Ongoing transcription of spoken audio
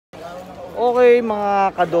Okay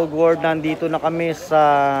mga ka-dog world, nandito na kami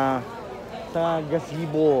sa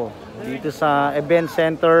gazebo dito sa event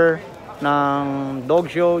center ng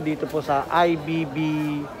dog show dito po sa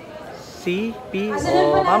IBBC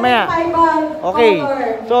mamaya. Okay,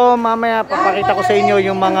 so mamaya papakita ko sa inyo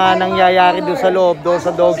yung mga nangyayari doon sa loob, doon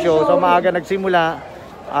sa dog show. So maaga nagsimula,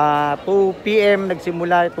 2 PM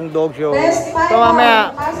nagsimula itong dog show. So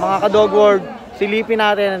mamaya mga ka-dog world, silipin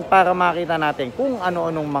natin para makita natin kung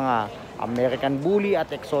ano-anong mga American Bully at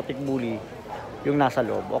Exotic Bully yung nasa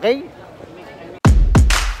loob. Okay?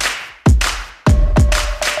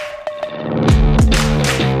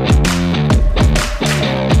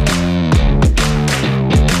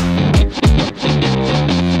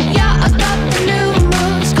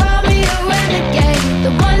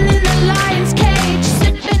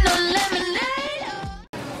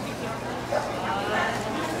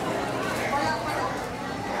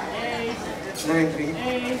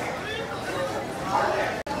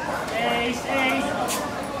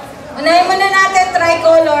 Unahin muna natin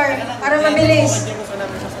tricolor para mabilis.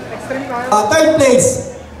 Third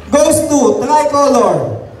place goes to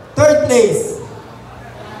tricolor. Third place.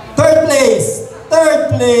 Third place.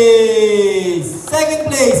 Third place. Second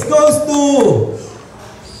place goes to.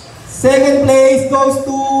 Second place goes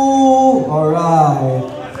to. Alright.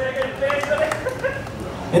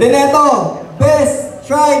 And then ito, best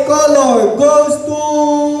tricolor goes to.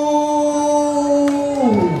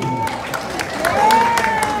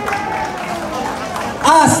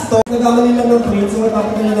 Asto! Nagkakaroon nila ng tweet, so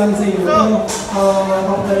matapos na namin sa inyo.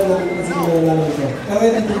 Kapag namin kasi nila namin ito.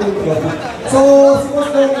 Kaya ito ko. So,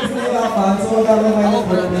 suppose na is nahirapan, so magkakaroon tayo ng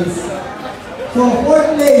fourth place. So, fourth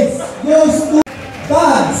place goes to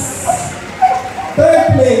Dance. Third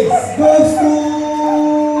place goes to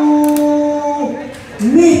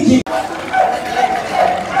Niji.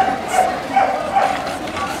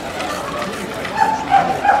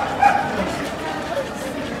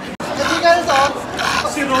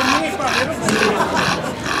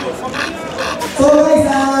 So guys,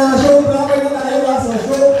 show proper na tayo. So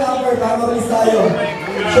show proper, kamaris tayo.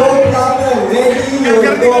 Show proper, ready,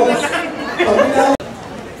 your dogs.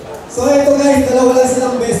 So ito guys, dalawa lang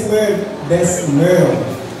silang best bird. Best girl.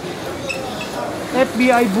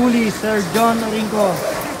 FBI Bully, Sir John Rinco.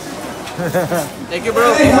 Thank you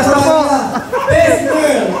bro. Basta po. Best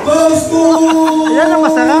girl goes to. Yan ang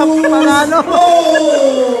masarap. Para ano?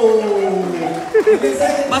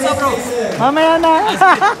 Basta bro. Mamaya na.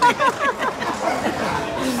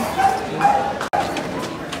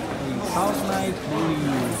 House Night Bully.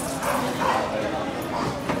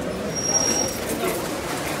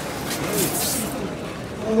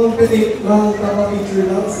 Ang magpapicture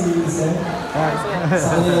lang si Sen. Sa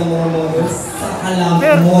kanilang mga models. Sa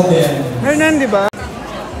kalang model. Hernan, di ba?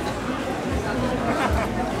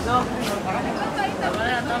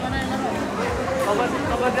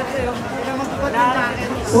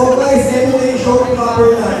 So guys, ito na yung show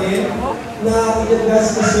proper natin na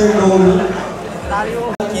i-address ni Sir Donnie.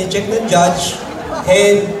 I-check ng judge,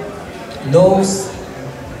 head, nose.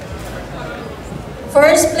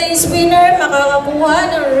 First place winner,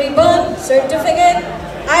 makakakuha ng ribbon, certificate,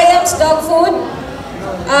 items, dog food,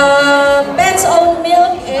 pet's own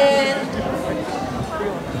milk, and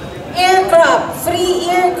ear crop, free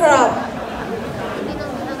ear crop.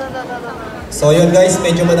 So yun guys,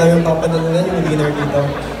 medyo madaming papanalunan yung winner dito.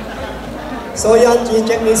 So yan,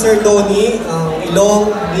 i-check ni Sir Donnie, ang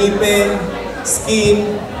ilong, ngipin,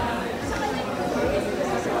 skin.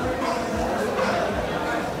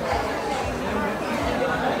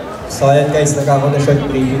 So ayan guys, nagkakaroon na short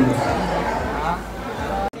grading.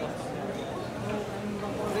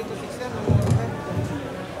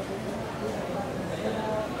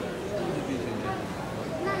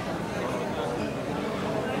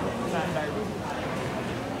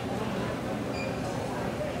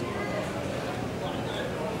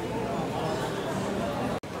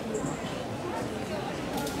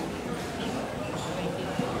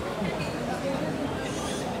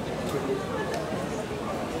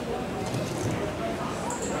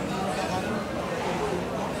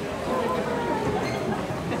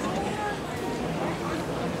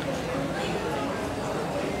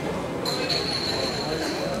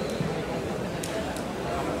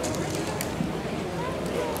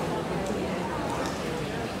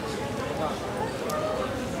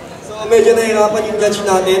 So medyo nahirapan yung judge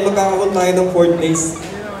natin, magkakaroon tayo ng fourth place.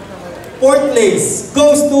 Fourth place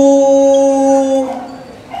goes to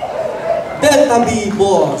Delta B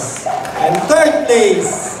Boss. And third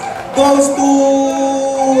place goes to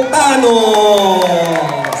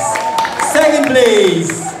Thanos. Second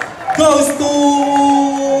place goes to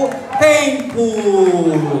Painful.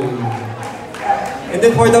 Pool. And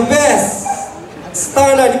then for the best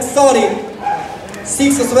standard exotic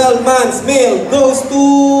 6 to 12 months male goes to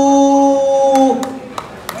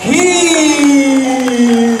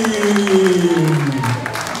King.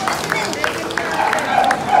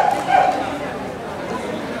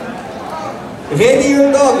 Ready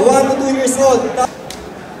your dog, 1 to 2 years old.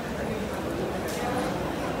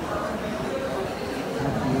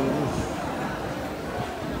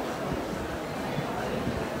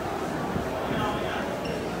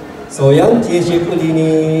 So yan, JJ Puli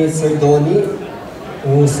ni Sir Donnie,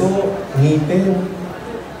 uso, ngipin.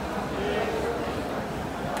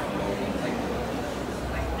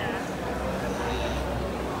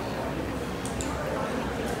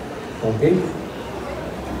 Okay.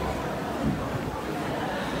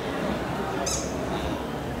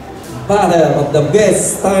 Battle of the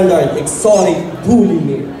best standard exotic bully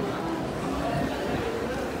male.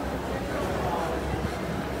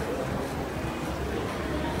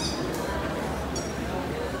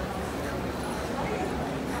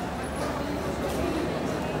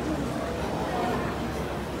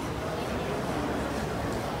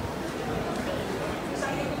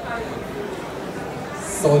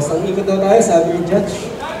 So, isang ikot daw tayo, sabi ni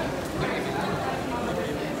Judge.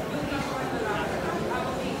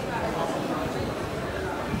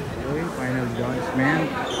 Okay, final judgment.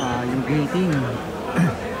 Yung gating.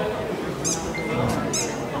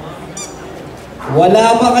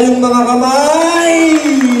 Wala pa kayong mga kamay!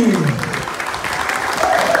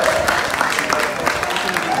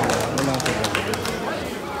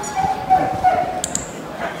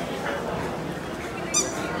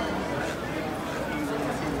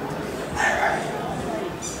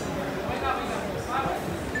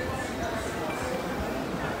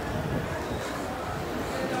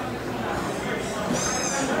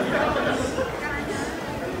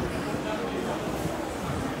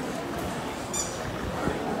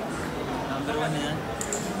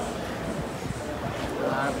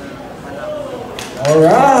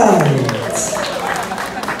 Alright!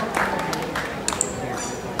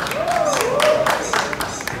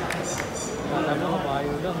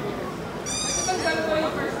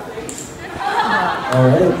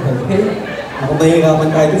 Alright, okay. Ako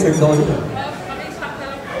mahihirapan tayo din, Sir Donnie.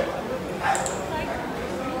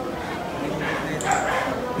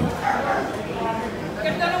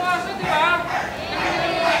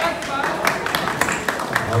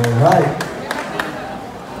 Alright.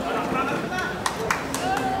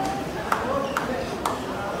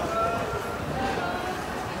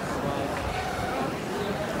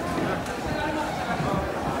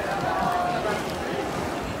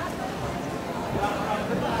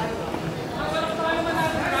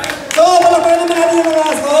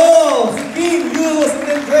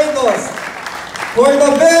 For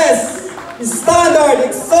the best standard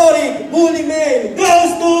exotic bully male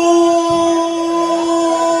goes to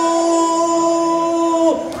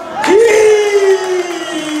King!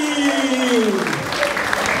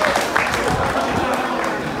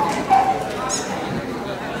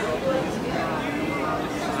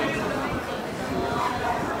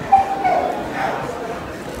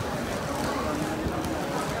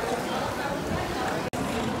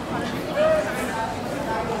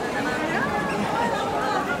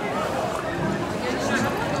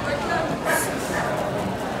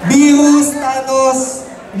 Virus,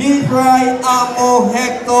 Thanos, Lil Fry, Amo,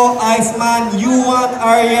 Hecto, Iceman, Yuan,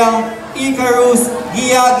 Ariel, Icarus,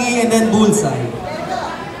 Giyagi, and then Bullseye.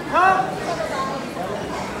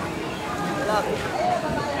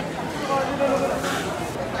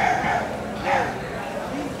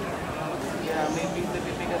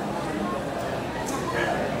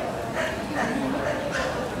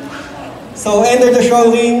 So enter the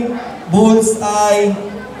show ring, Bullseye,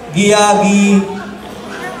 Giyagi,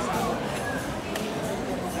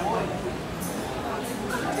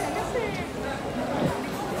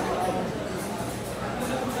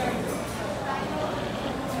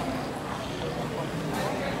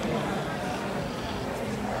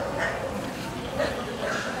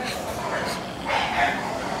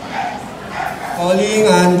 calling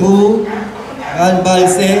Andrew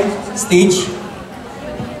Galbalse, stage.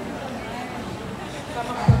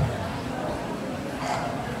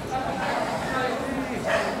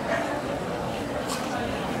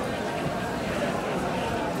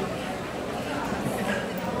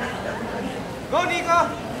 Go, Nico!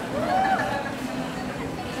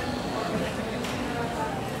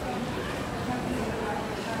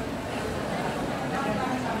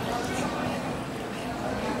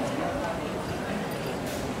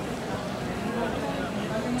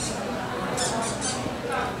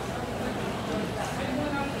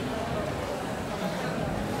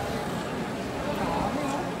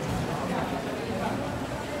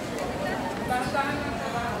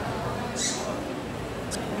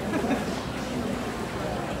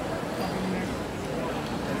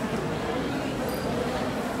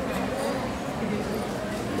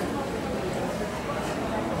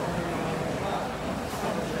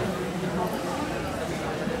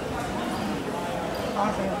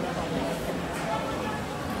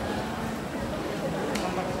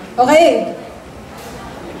 Okay.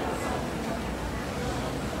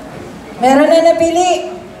 Meron na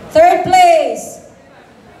napili. Third place.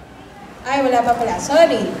 Ay, wala pa pala.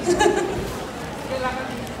 Sorry.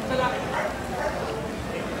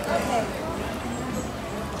 Okay.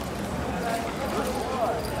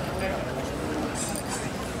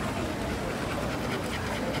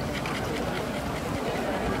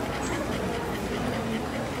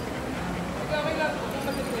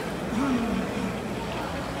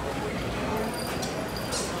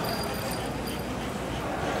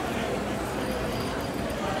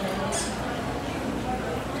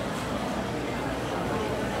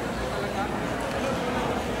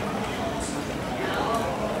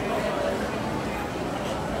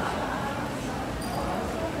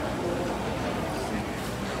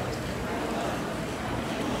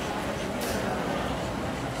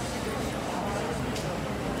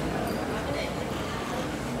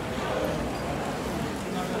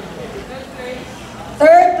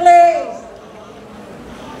 Third place.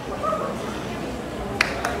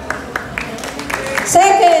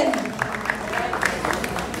 Second.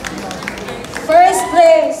 First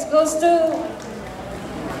place goes to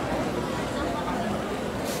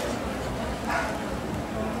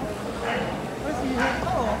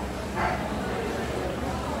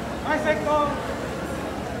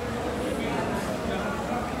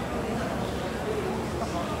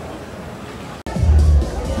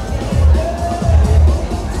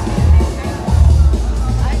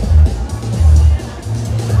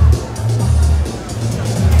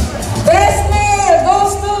Best Male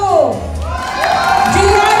goes to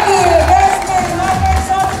Gianni. Best Male,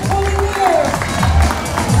 Microsoft Bully winner.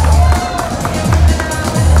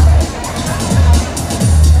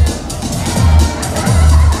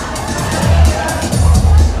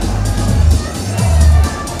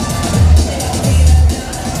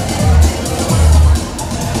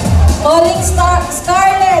 Calling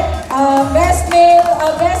Scarlett, Best Male,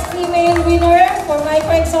 Best Female winner for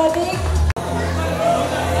Micro Exotic.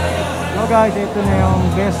 So guys, ito na yung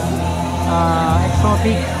best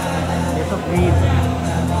exotic, best of breed.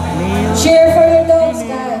 Male, Cheer for your dogs,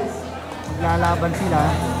 guys. maglalaban sila.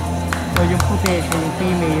 So yung puti, so yung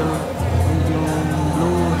female, and yung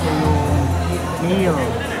blue, so yung male. Yun.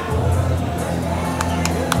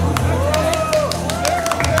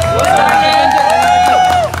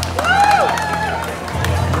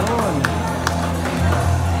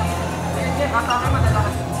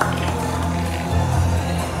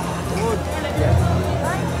 Good.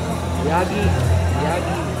 Yagi.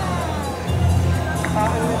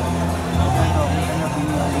 Ito, kita na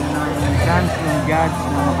binigay ng chance ng judge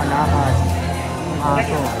na makalakas ng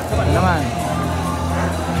aso. Ito naman.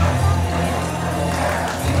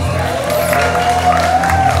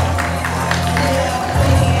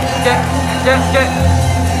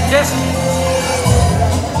 Yes.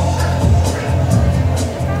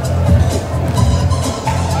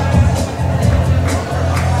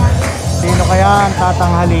 Sino kaya ang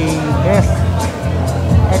tatanghaling best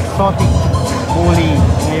exotic bully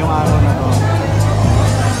ngayong araw na to?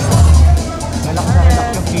 Relax na relax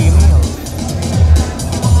yung female.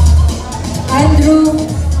 Andrew.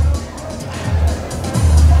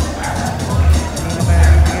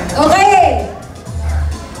 Okay.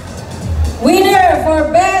 Winner for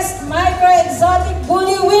Best Micro Exotic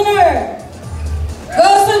Bully winner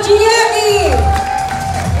goes to Gianni.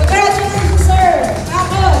 Congratulations, sir.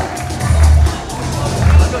 Ako.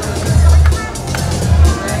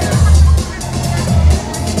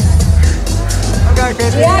 Guys,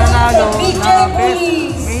 ito yung nanalo na best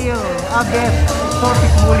male, best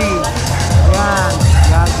exotic bully. Ayan,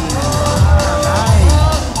 Yagi. Nice.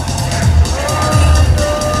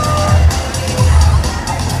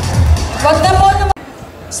 Wag na po naman.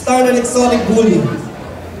 Star ng exotic bully.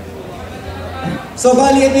 So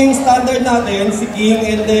bali ito yung standard natin, si King,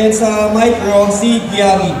 and then sa micro, si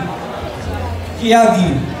Giagi.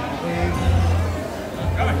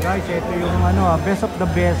 Guys, ito yung best of the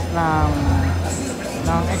best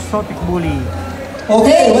ng exotic bully.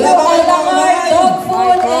 Okay, Thank wala you, pa kayo Alakar, Dog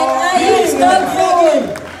Food, and Ayers Dog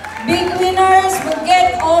Food. Big winners will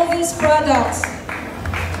get all these products.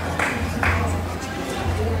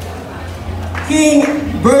 King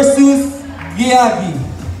versus Giagi.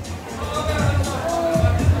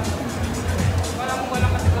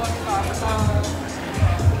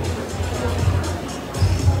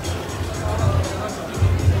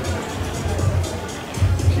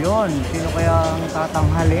 Yun, sino kaya ang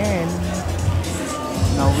tatanghalin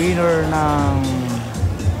na winner ng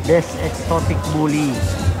best exotic bully?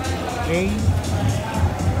 Okay,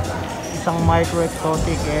 isang micro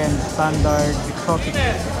exotic and standard exotic.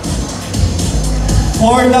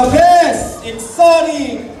 For the best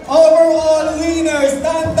exotic overall winner,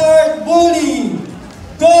 Standard Bully,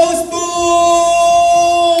 goes to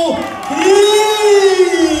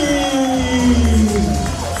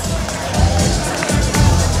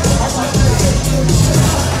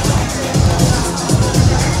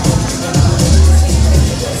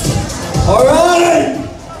Alright!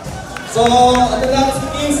 So, ano next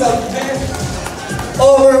is the best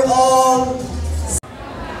overall.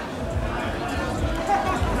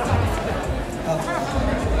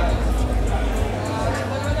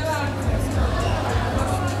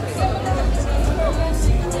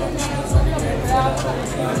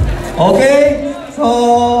 Okay,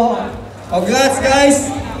 so congrats guys.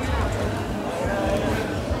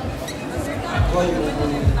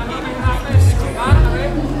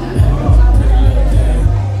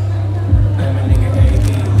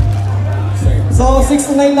 So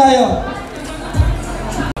 6-9 tayo.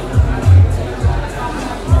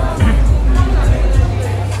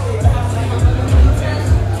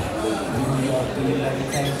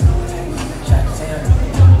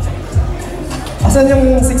 Asan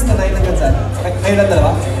yung 6-9 hanggang saan? Kayo lang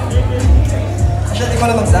dalawa? Asan,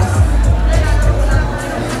 ikaw na magsa?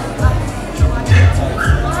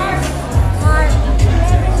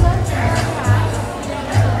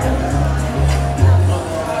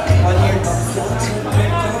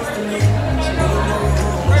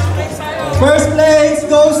 First place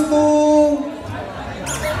goes to...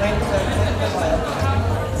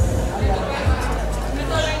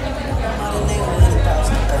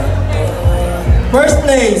 First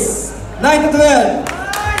place, 9 to 12.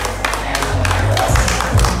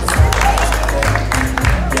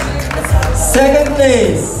 Second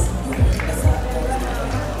place.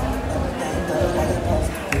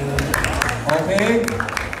 Okay.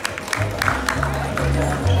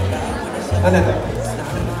 Ano ito?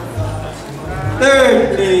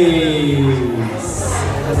 Third place.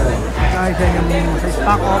 Guys, yan yung sa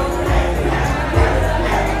stock up.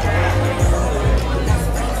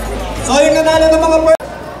 So yung nanalo ng mga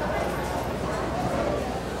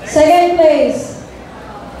Second place.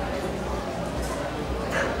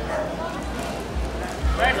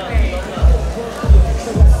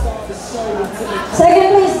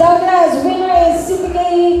 Second place, Douglas. Winner is CPK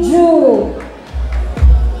Drew.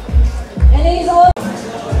 And he's all.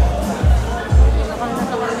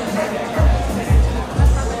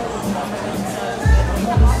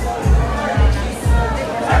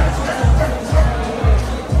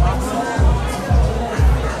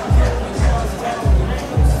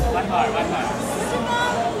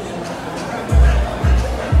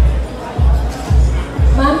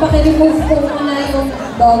 Ma'am, paki-remove ko muna yung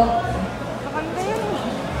dog.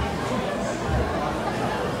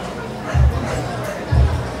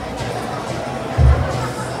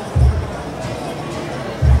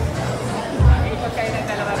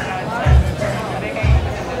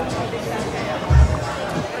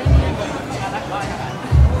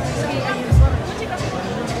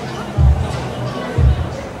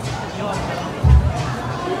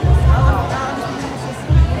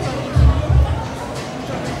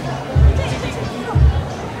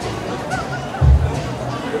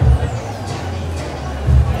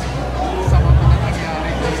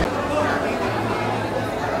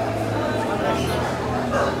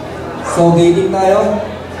 So, gating tayo.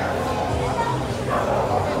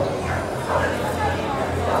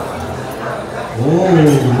 Oh,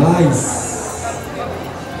 nice.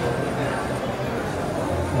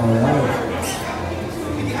 Alright.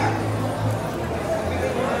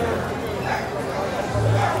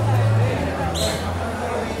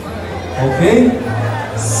 Okay.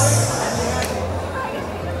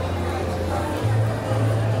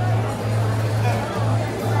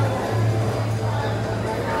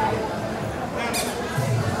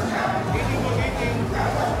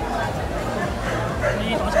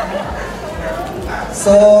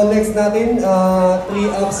 So next natin,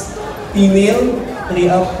 3-ups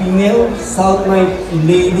female, South Night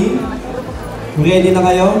Lady. Ready na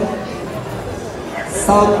kayo?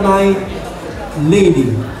 South Night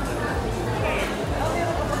Lady.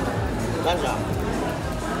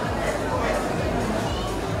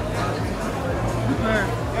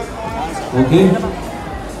 Okay.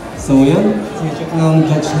 So yan, check ng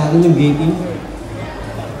judge natin yung gating.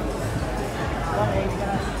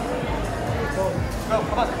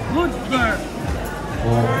 Good girl.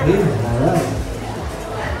 Okay, alright.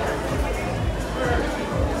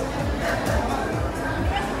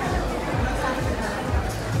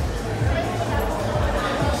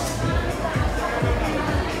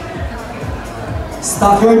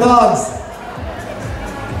 Stop your dogs.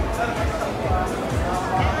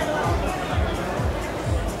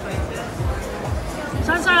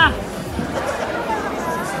 Sansa!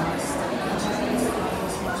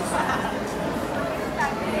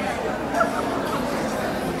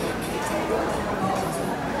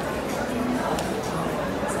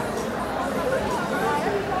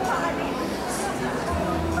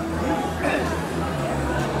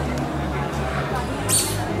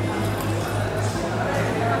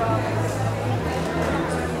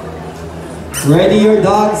 Ready your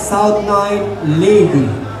dog, South 9, Lady.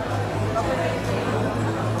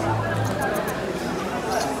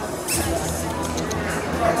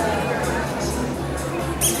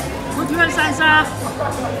 Good girl, Sansa!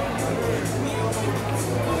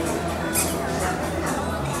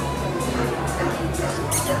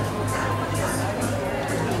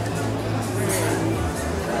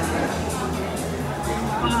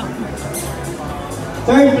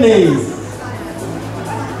 Third place.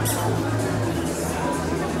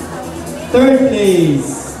 Third place.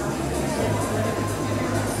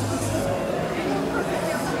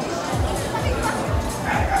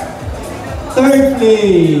 Third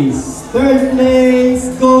place. Third place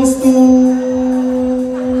goes to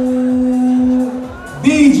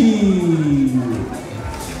BG.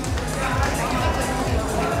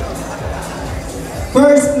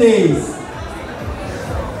 First place.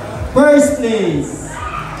 First place.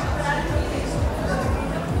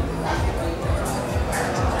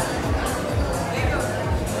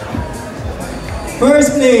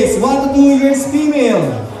 First place, 1 to 2 years female.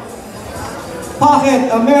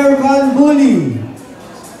 Pocket American Bully.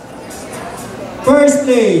 First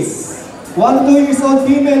place, 1 to 2 years old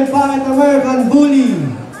female Pocket American Bully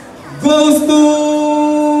goes to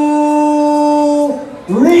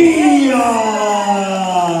Rhea.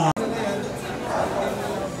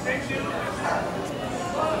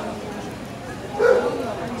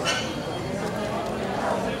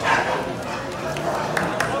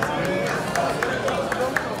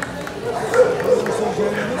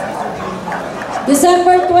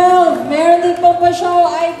 December 12, meron din po pa show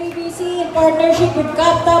IBBC in partnership with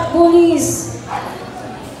Top Bullies.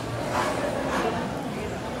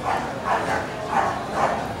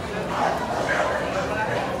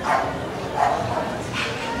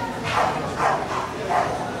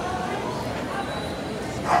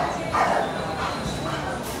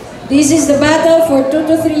 This is the battle for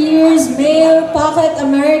 2 to 3 years male Pocket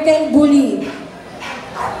American Bully.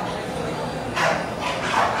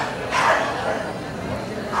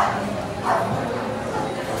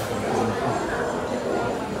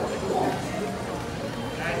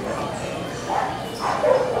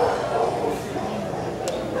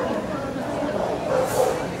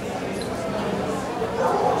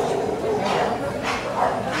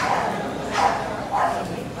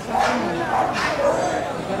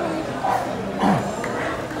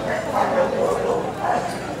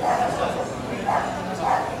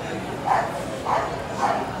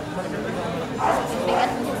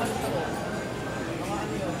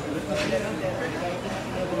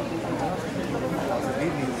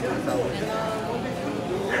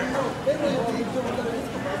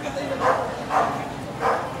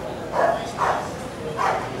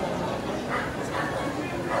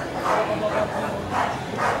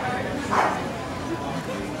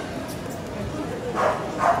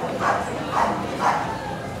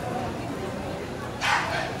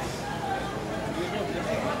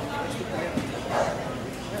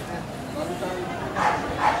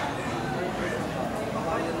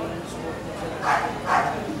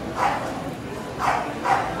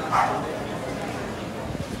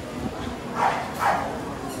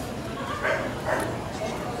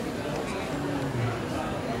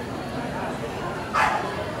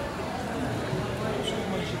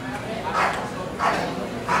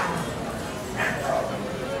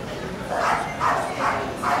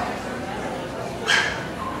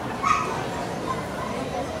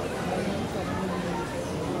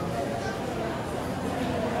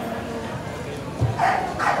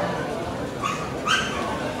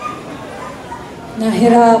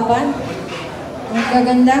 Nahirapan. Ang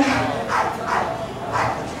kaganda.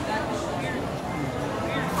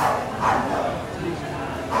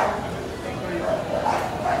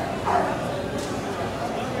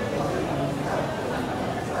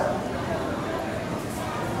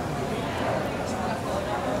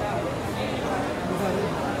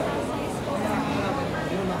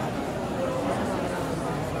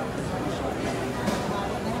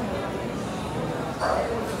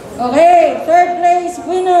 Okay, third place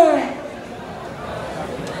winner.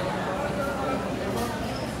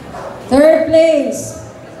 Third place.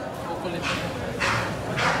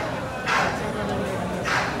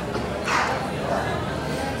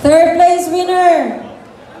 Third place winner.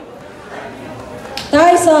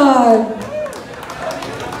 Tyson.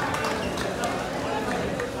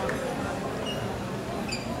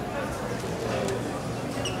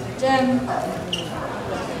 Jem.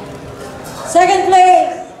 Second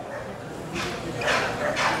place.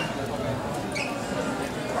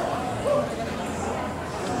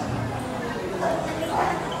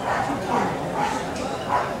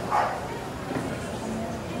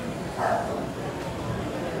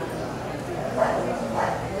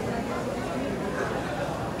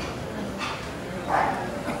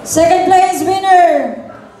 Second place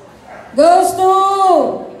winner goes to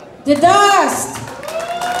The Dust.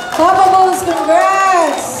 Papa Bulls,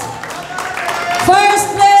 congrats!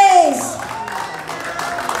 First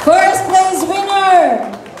place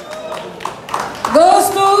winner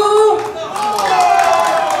goes to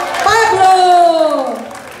Pablo.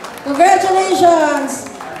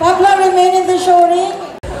 Congratulations! Pablo, remain in the show ring.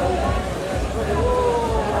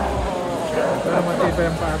 Para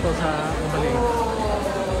matibay ang pato sa umaling.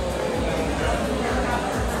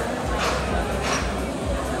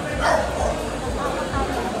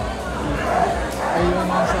 Ayun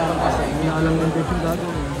ang sa kasi hindi alam ng yung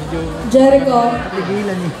gagawin. Medyo Jericho.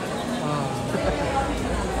 tigilan eh.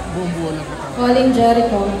 Buong buo lang kita. Calling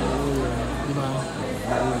Jericho. Di ba?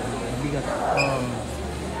 Bigat.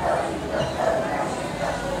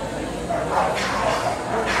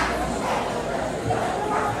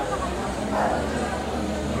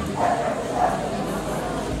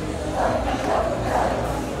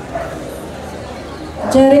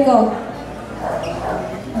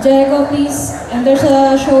 Jericho, please enter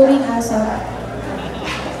sa show ring ASAP.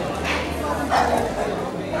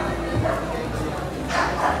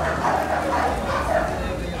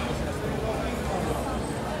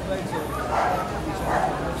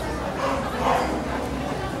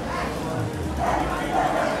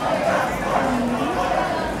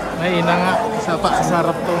 May ina nga, isa pa sa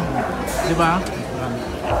sarap to. Di ba?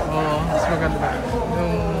 Oo, mas maganda.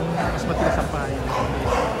 Yung mas matigas ang payo.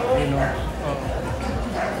 Yun o. Oo.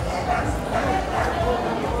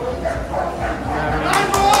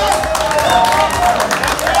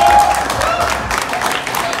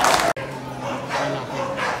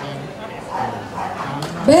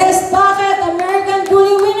 Best Bucket American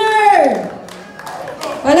Bully winner!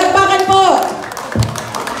 Palakpakan po!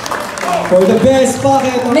 For the best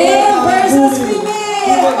bucket, Male versus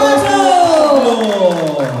female! Pablo!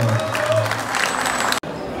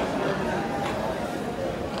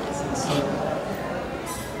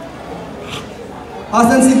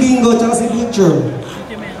 Asan si Bingo tsaka si Butcher?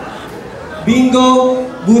 Bingo,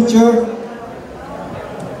 Butcher.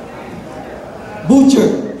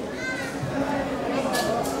 Butcher.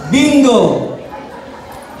 Bingo.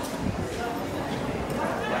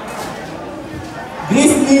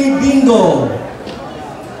 Grizzly Bingo.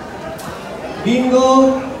 Bingo.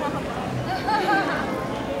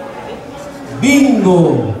 Bingo.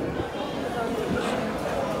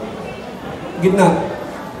 Gitna.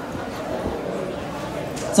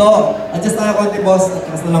 So, adjust na konti boss.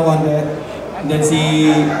 Adjust na lang konti. And then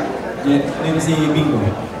si Bingo.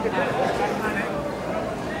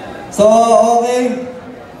 So, okay.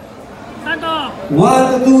 1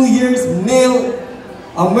 to 2 years male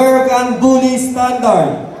American Bully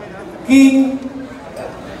Standard. King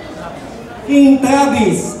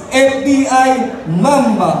Travis, FBI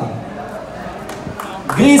Mamba.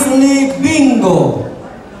 Grizzly Bingo.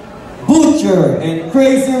 Butcher and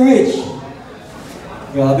Crazy Rich.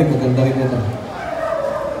 Grabe, maganda rin ito.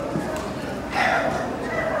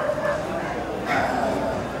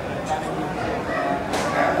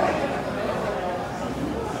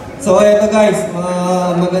 So eto guys,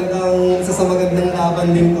 isa sa magandang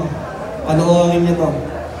laban din to. Panoorin niyo to.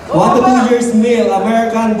 1 to 2 years male,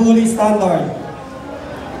 American Bully Standard.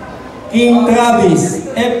 King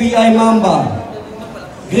Travis, FBI Mamba.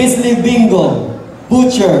 Grizzly Bingo,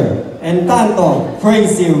 Butcher, and Tanto,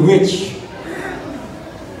 Crazy Rich.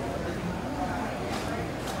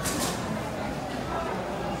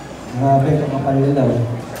 Grabe, kapapal nila.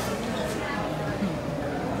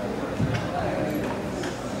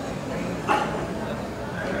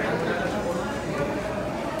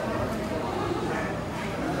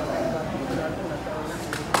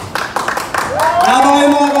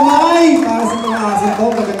 Para sa mga asin ko,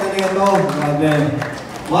 maganda na ito. Grabe.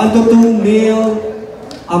 1 to 2 male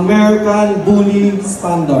American Bully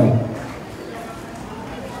Standard.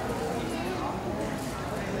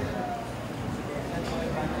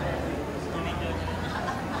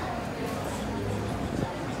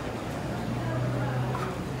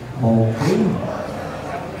 Okay.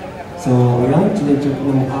 So, ayan, chinecheck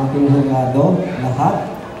ng aking hurado. Lahat.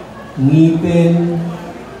 Ngipin.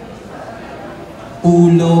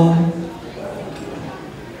 ulo,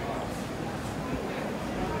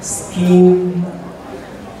 skin,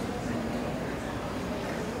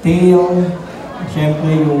 tail,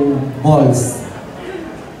 syempre yung balls.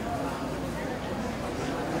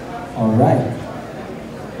 Alright.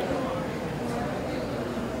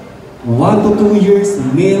 1 to 2 years,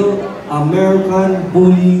 male American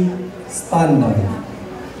Bully Standard.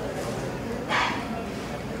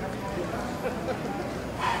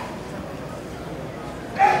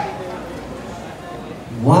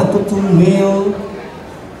 One to two male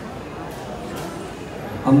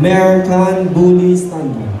American Bully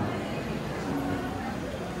Standard.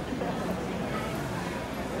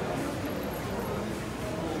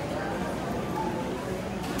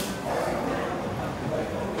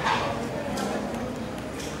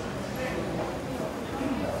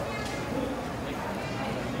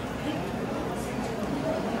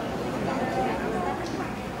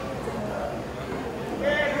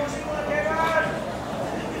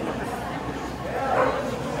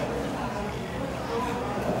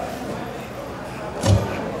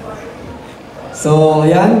 So,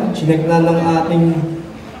 ayan, chinek na ng ating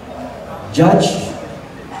judge.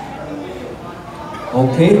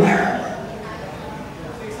 Okay.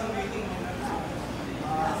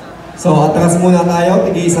 So, atras muna tayo.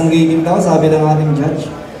 Tig-isang rating daw, sabi ng ating judge.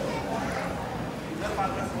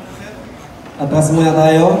 Atras muna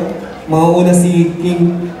tayo. Mauuna si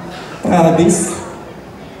King Travis.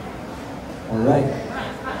 Alright.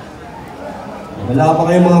 Wala pa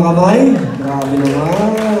kayong mga kamay? Grabe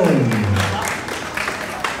naman.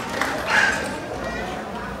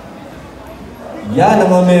 Yan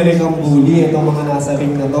ang American Bully. Itong mga nasa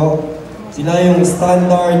ring na to. Sila yung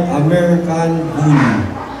standard American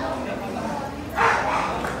Bully.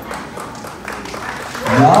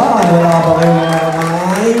 Yan. Wala pa kayong mga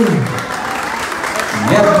kamay.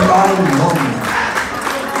 Left line, mom.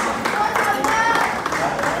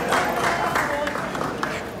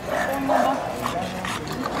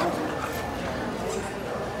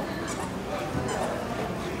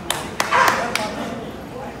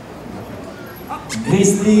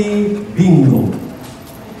 Grizzly Bingo.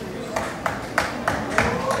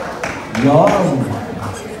 Yan.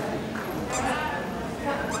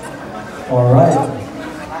 Alright.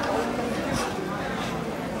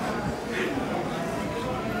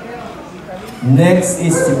 Next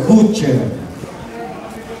is Butcher.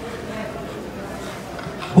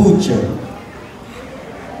 Butcher.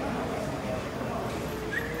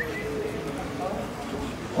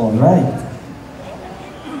 Alright.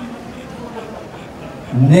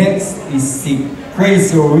 Next is si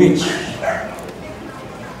Crazy Rich.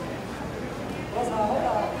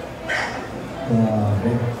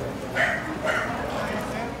 Grabe.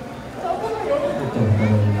 Ito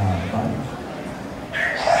ang laban.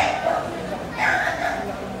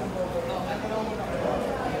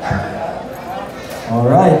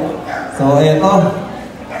 Alright. So ito.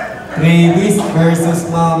 Travis versus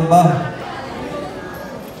Mamba.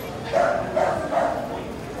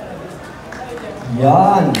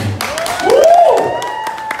 Yan. Woo!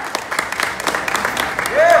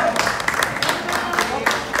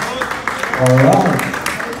 Alright.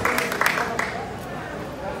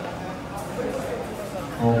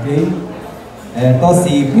 Okay. Eto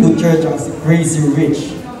si Butcher at si Crazy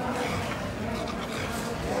Rich.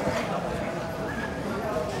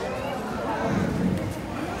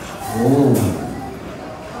 Oh.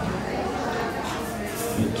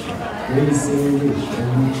 Crazy Rich and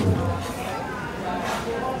Butcher.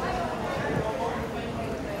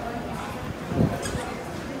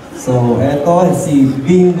 So, eto si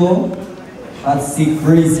Bingo at si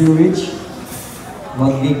Crazy Rich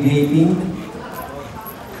mag-gating.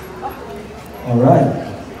 Alright.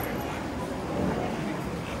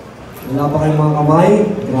 Wala pa kayong mga kamay.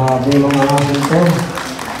 Grabe mga aking to.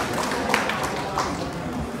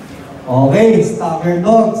 Okay, Stalker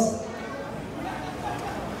Dogs.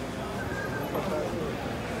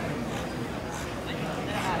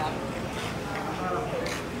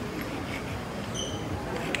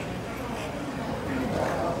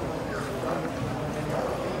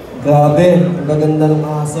 Grabe, ang gaganda ng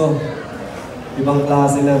aso. Ibang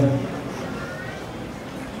klase na.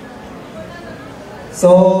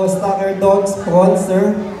 So, Stalker Dogs, front,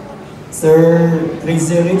 sir. Sir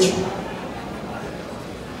Crazy Rich.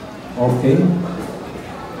 Okay.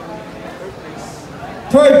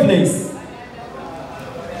 Third place.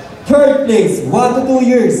 Third place, 1 to 2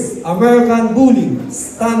 years. American Bully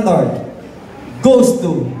Standard goes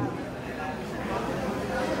to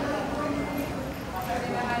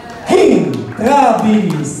King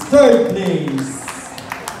Travis. Third place.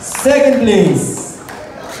 Second place,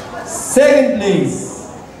 Second place.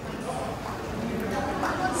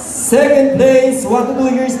 Second place, 1 to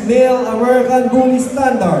 2 years male American Bully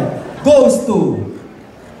Standard goes to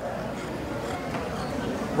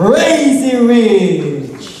Crazy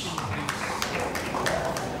Rich.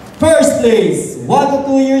 First place, 1 to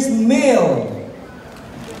 2 years male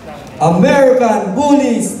American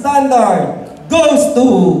Bully Standard goes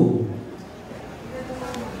to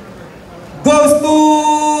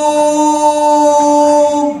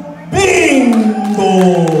Bingo.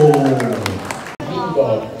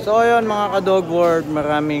 So ayun mga ka-Dog World,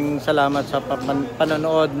 maraming salamat sa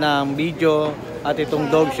panonood ng video at itong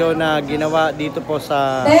dog show na ginawa dito po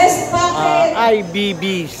sa Best Pocket,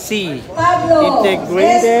 IBBC Pablo.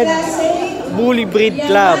 Integrated Best Classic, Bully Breed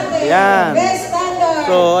Club. Yan. Best Standard.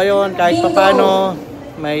 So ayun, kahit Bingo. papano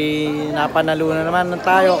may napanalunan naman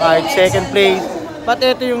tayo kahit second place. But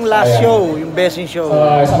ito yung last show, yung best in show.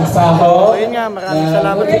 Isang saho. So yun nga, maraming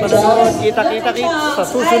salamat sa panonood. Kita-kita sa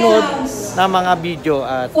susunod na mga video.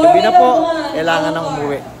 At gabi na po, kailangan ng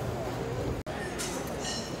umuwi.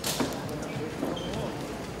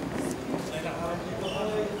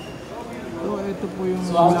 Ito po yung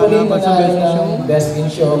So actually, nanalo ng best in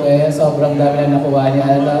show kaya sobrang dami na nakuha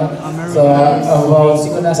niya. So about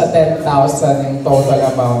siguro nasa 10,000 yung total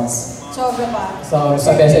amounts. Sobra pa. So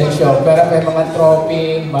sa best in show. Pero may mga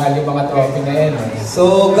trophy, mahal yung mga trophy na yun.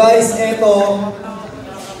 So guys, eto.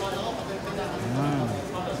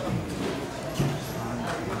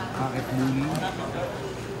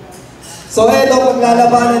 So eto,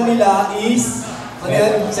 paglalabanan nila is, ano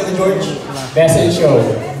yan, Sir George? Best in show.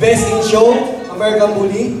 Best in show, American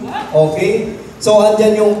Bully. Okay. So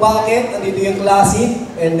andyan yung bucket, andito yung classic,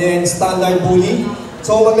 and then standard bully.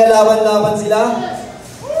 So maglalaban-laban sila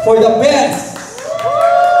for the best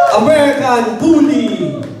American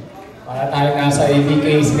Bully. Para tayo nasa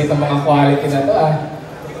ABKC nito mga quality na to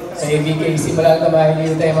Sa ABKC mo lang ito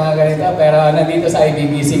makikita yung mga ganito, pero nandito sa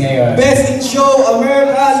IBBC ngayon. Best in show,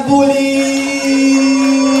 American Bully!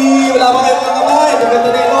 Wala ba kayo mga kamay? Maganda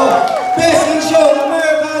na ito. Best in show,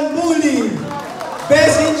 American Bully!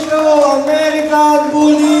 Best in show, American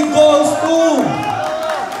Bully goes to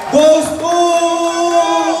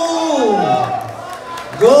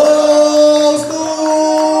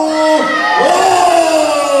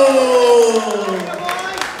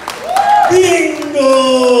Bingo!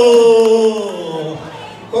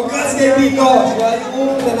 Congrats kay Pico! Siya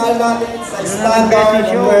yung nanalo natin sa Standard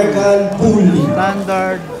American Bully.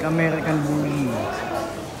 Standard American Bully.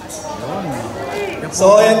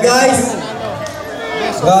 So ayan guys,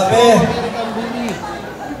 grabe.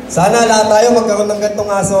 Sana lahat tayo magkaroon ng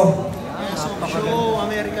gantong aso. Show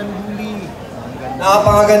American Bully.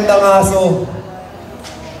 Napakagandang aso.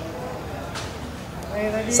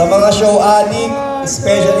 Sa mga show addict,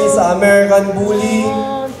 especially sa American Bully,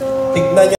 tignan nyo.